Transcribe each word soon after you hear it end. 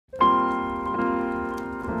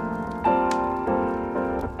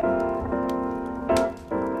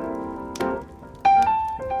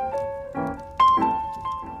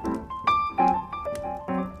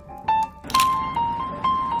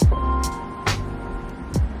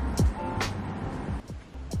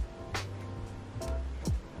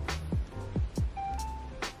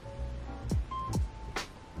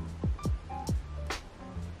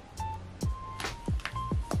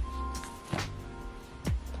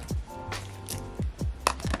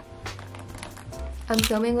I'm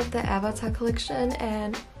filming with the Avatar collection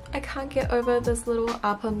and I can't get over this little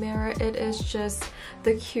upper mirror. It is just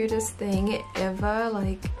the cutest thing ever.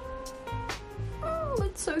 Like, oh,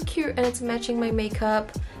 it's so cute, and it's matching my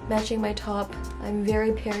makeup, matching my top. I'm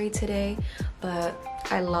very peri today, but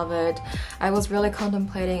I love it. I was really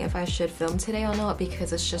contemplating if I should film today or not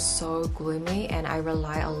because it's just so gloomy and I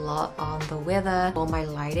rely a lot on the weather for my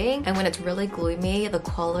lighting, and when it's really gloomy the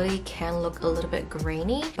quality can look a little bit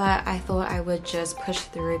grainy, but I thought I would just push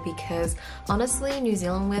through because honestly New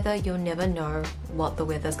Zealand weather, you'll never know what the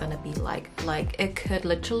weather's gonna be like. Like, it could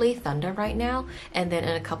literally thunder right now and then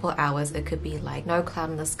in a couple hours it could be like no cloud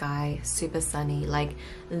in the sky, super sunny. Like,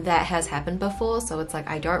 that has happened before, so it's like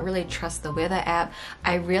I don't really trust the weather app.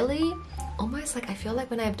 I really almost like, I feel like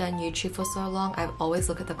when I've done YouTube for so long, I've always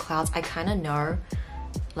looked at the clouds. I kind of know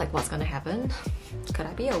like what's gonna happen. Could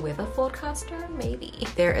I be a weather forecaster? Maybe.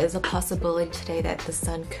 There is a possibility today that the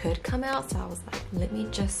sun could come out, so I was like, let me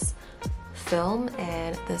just film,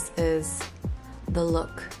 and this is the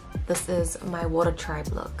look. This is my water tribe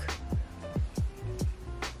look.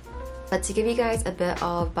 But to give you guys a bit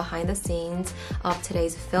of behind the scenes of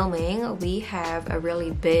today's filming, we have a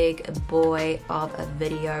really big boy of a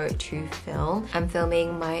video to film. I'm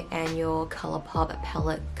filming my annual ColourPop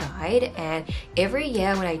palette guide, and every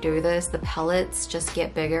year when I do this, the palettes just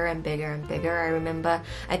get bigger and bigger and bigger. I remember,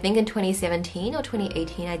 I think in 2017 or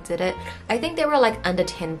 2018 I did it. I think there were like under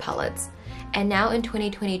 10 palettes. And now in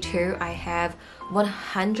 2022, I have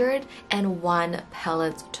 101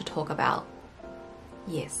 palettes to talk about.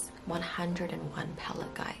 Yes. 101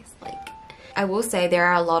 palette, guys. Like, I will say there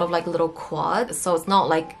are a lot of like little quads, so it's not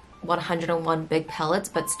like 101 big palettes,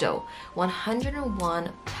 but still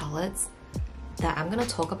 101 palettes that I'm gonna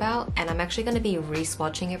talk about, and I'm actually gonna be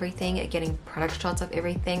re-swatching everything, getting product shots of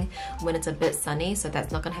everything when it's a bit sunny, so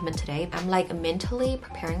that's not gonna happen today. I'm like mentally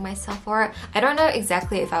preparing myself for it. I don't know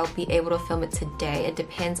exactly if I'll be able to film it today. It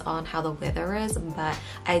depends on how the weather is, but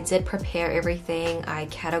I did prepare everything. I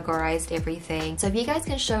categorized everything. So if you guys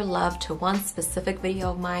can show love to one specific video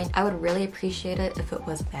of mine, I would really appreciate it if it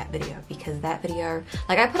was that video, because that video,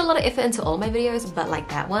 like, I put a lot of effort into all my videos, but like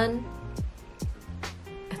that one,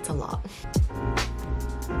 it's a lot.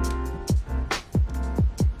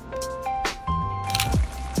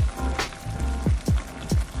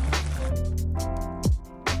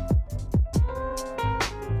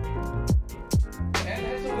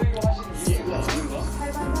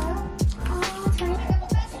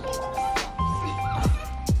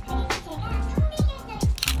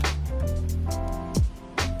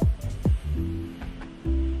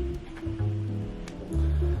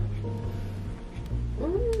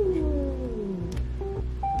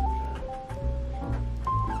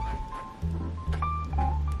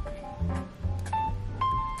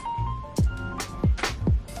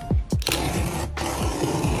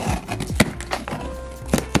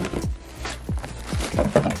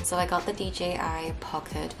 So I got the DJI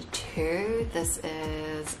Pocket 2. This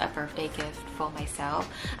is a birthday gift for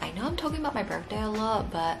myself. I know I'm talking about my birthday a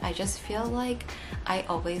lot, but I just feel like I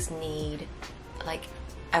always need like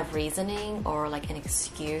a reasoning or like an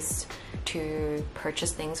excuse to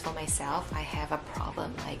purchase things for myself. I have a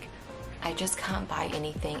problem, like I just can't buy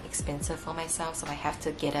anything expensive for myself, so I have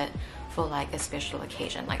to get it for like a special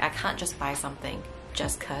occasion. Like, I can't just buy something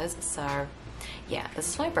just cause. So yeah, this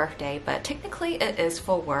is my birthday, but technically it is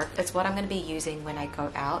for work. It's what I'm going to be using when I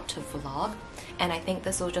go out to vlog, and I think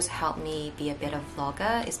this will just help me be a better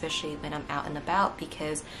vlogger, especially when I'm out and about,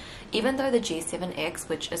 because even though the G7X,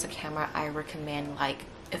 which is a camera I recommend, like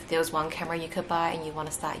if there was one camera you could buy and you want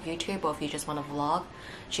to start YouTube, or if you just want to vlog,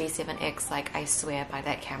 G7X, like I swear by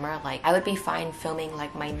that camera. Like, I would be fine filming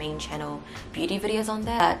like my main channel beauty videos on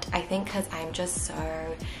that, but I think because I'm just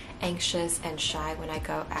so anxious and shy when I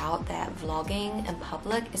go out, that vlogging in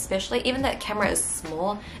public, especially, even that camera is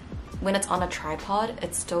small, when it's on a tripod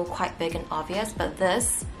it's still quite big and obvious, but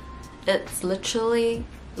this, it's literally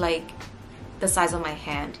like the size of my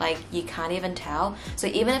hand. Like, you can't even tell. So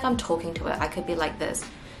even if I'm talking to it, I could be like this.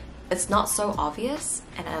 It's not so obvious,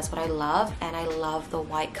 and that's what I love. And I love the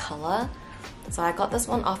white color. So I got this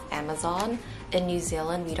one off Amazon. In New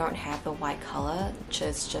Zealand we don't have the white color, which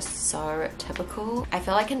is just so typical. I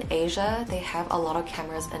feel like in Asia they have a lot of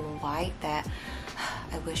cameras in white that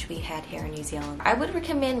I wish we had here in New Zealand. I would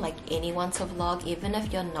recommend like anyone to vlog, even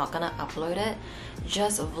if you're not gonna upload it,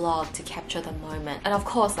 just vlog to capture the moment. And of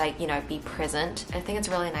course, like, you know, be present. I think it's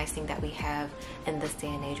a really nice thing that we have in this day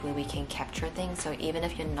and age where we can capture things. So even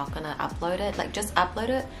if you're not gonna upload it, like just upload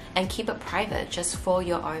it and keep it private just for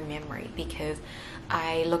your own memory, because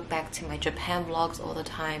I look back to my Japan vlogs all the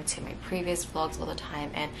time, to my previous vlogs all the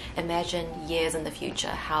time, and imagine years in the future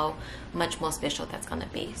how much more special that's gonna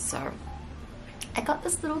be. So I got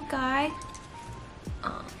this little guy.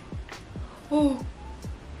 Oh,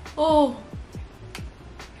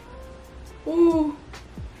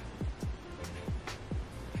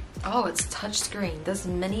 it's touchscreen. This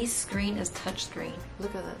mini screen is touchscreen.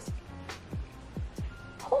 Look at this.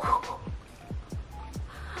 Oh.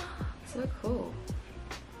 So cool.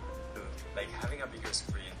 Like having a bigger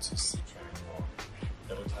screen to see more.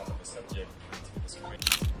 Double tap on the subject into the screen.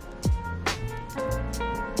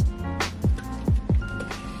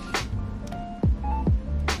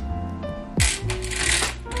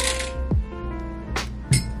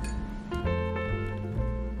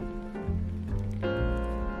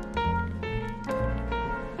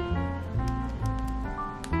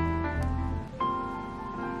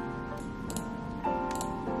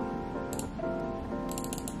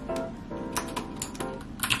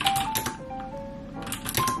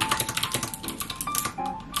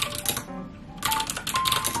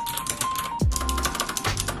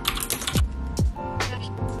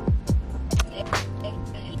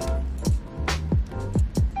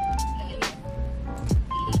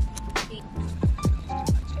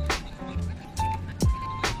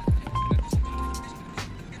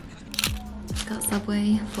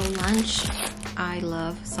 Subway for lunch. I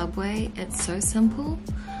love Subway. It's so simple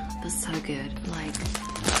but so good. Like,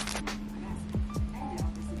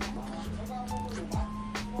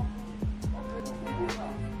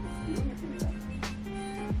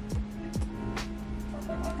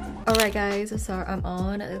 alright guys, so I'm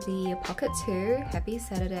on the Pocket 2. Happy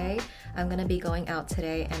Saturday. I'm gonna be going out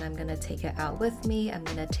today and I'm gonna take it out with me. I'm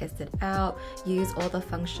gonna test it out, use all the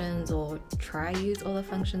functions, or try use all the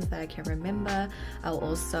functions that I can remember. I'll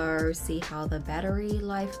also see how the battery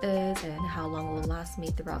life is and how long it will last me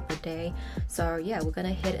throughout the day. So yeah, we're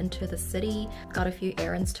gonna head into the city. Got a few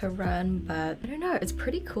errands to run, but I don't know, it's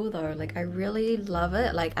pretty cool though. Like, I really love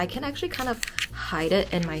it. Like, I can actually kind of hide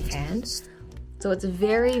it in my hand. So it's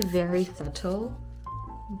very, very subtle,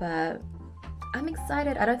 but I'm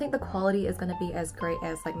excited. I don't think the quality is going to be as great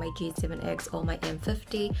as like my G7X or my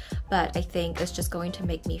M50, but I think it's just going to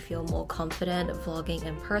make me feel more confident vlogging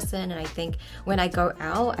in person. And I think when I go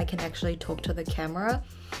out, I can actually talk to the camera,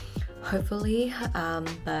 hopefully.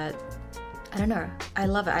 But I don't know. I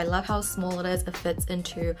love it. I love how small it is. It fits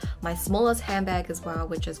into my smallest handbag as well,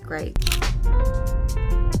 which is great.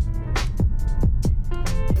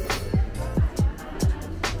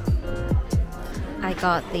 I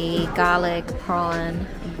got the garlic prawn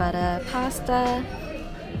butter pasta,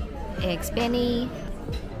 eggs benny,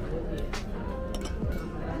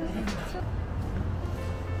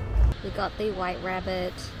 we got the white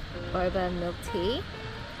rabbit boba milk tea.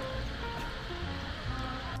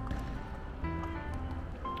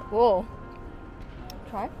 Whoa,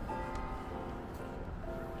 try.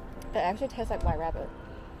 It actually tastes like white rabbit.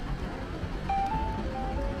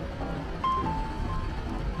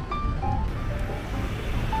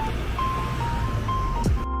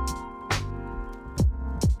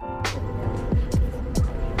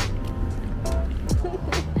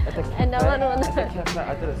 And no one will know.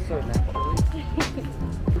 I did it so naturally.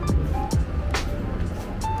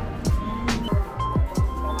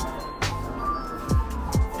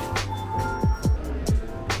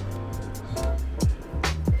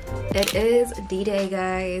 It is D-Day,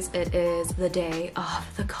 guys. It is the day of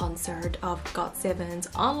the concert of got7's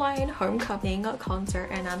online homecoming concert,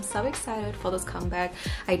 and I'm so excited for this comeback.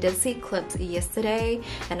 I did see clips yesterday,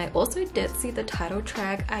 and I also did see the title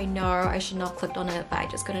track. I know I should not have clicked on it, but I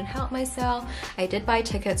just couldn't help myself. I did buy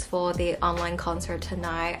tickets for the online concert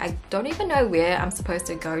tonight. I don't even know where I'm supposed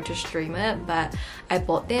to go to stream it, but I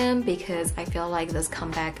bought them because I feel like this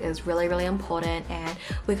comeback is really, really important, and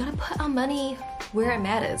we're gonna put our money where it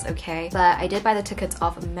matters, okay? But I did buy the tickets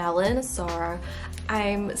off Melon, so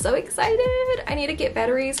I'm so excited. I need to get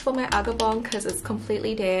batteries for my Agabong because it's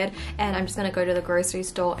completely dead, and I'm just gonna go to the grocery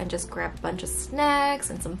store and just grab a bunch of snacks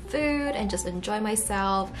and some food and just enjoy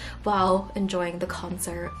myself while enjoying the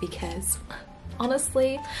concert, because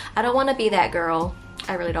honestly, I don't want to be that girl.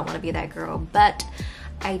 I really don't want to be that girl, but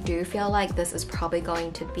I do feel like this is probably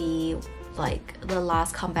going to be like the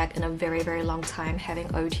last comeback in a very long time, having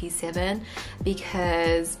OT7,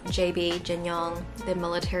 because JB, Jin Young, their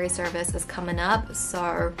military service is coming up,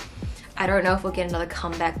 so I don't know if we'll get another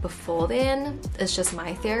comeback before then. It's just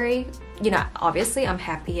my theory. You know, obviously I'm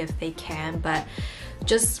happy if they can, but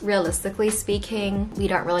just realistically speaking, we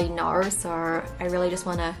don't really know, so I really just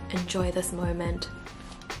want to enjoy this moment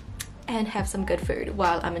and have some good food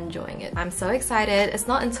while I'm enjoying it. I'm so excited. It's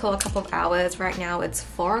not until a couple of hours. Right now it's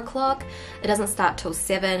 4 o'clock. It doesn't start till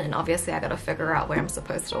 7, and obviously I gotta figure out where I'm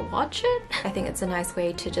supposed to watch it. I think it's a nice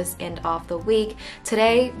way to just end off the week.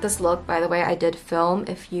 Today, this look, by the way, I did film,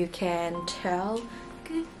 if you can tell.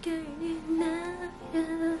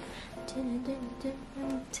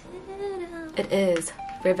 It is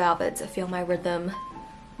Red Velvet's Feel My Rhythm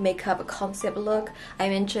makeup concept look. I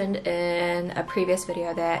mentioned in a previous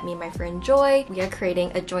video that me and my friend Joy, we are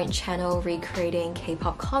creating a joint channel recreating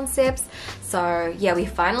K-pop concepts. So yeah, we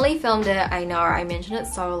finally filmed it. I know I mentioned it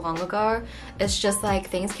so long ago. It's just like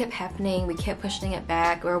things kept happening, we kept pushing it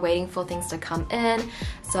back, we were waiting for things to come in.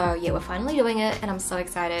 So yeah, we're finally doing it and I'm so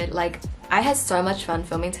excited. Like, I had so much fun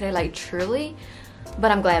filming today, like truly. But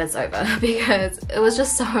I'm glad it's over because it was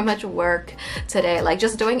just so much work today, like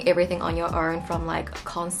just doing everything on your own, from like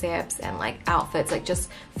concepts and like outfits, like just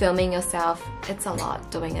filming yourself. It's a lot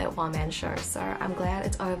doing a one-man show, so I'm glad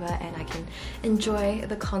it's over and I can enjoy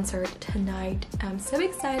the concert tonight. I'm so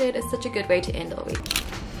excited. It's such a good way to end the week.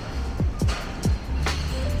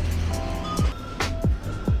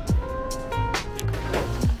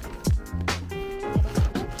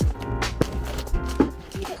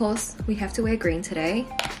 Of course, we have to wear green today.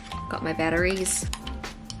 Got my batteries.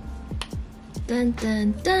 Dun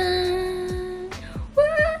dun dun! Woo!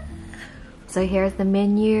 So here's the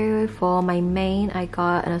menu for my main. I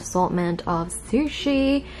got an assortment of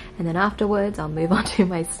sushi, and then afterwards I'll move on to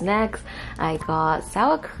my snacks. I got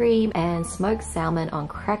sour cream and smoked salmon on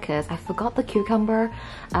crackers. I forgot the cucumber.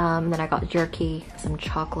 Then I got jerky, some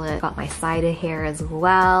chocolate. Got my cider here as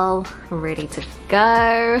well. Ready to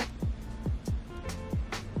go.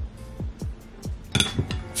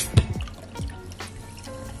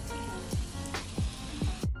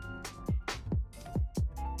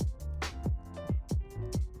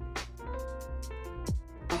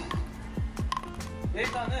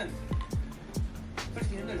 일단은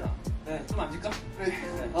솔직히 힘들다. 네, 좀 앉을까? 그래.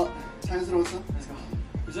 자연스러웠어?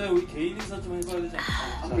 그 전에 우리 개인 인사 좀 해봐야 되지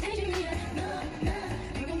않을까?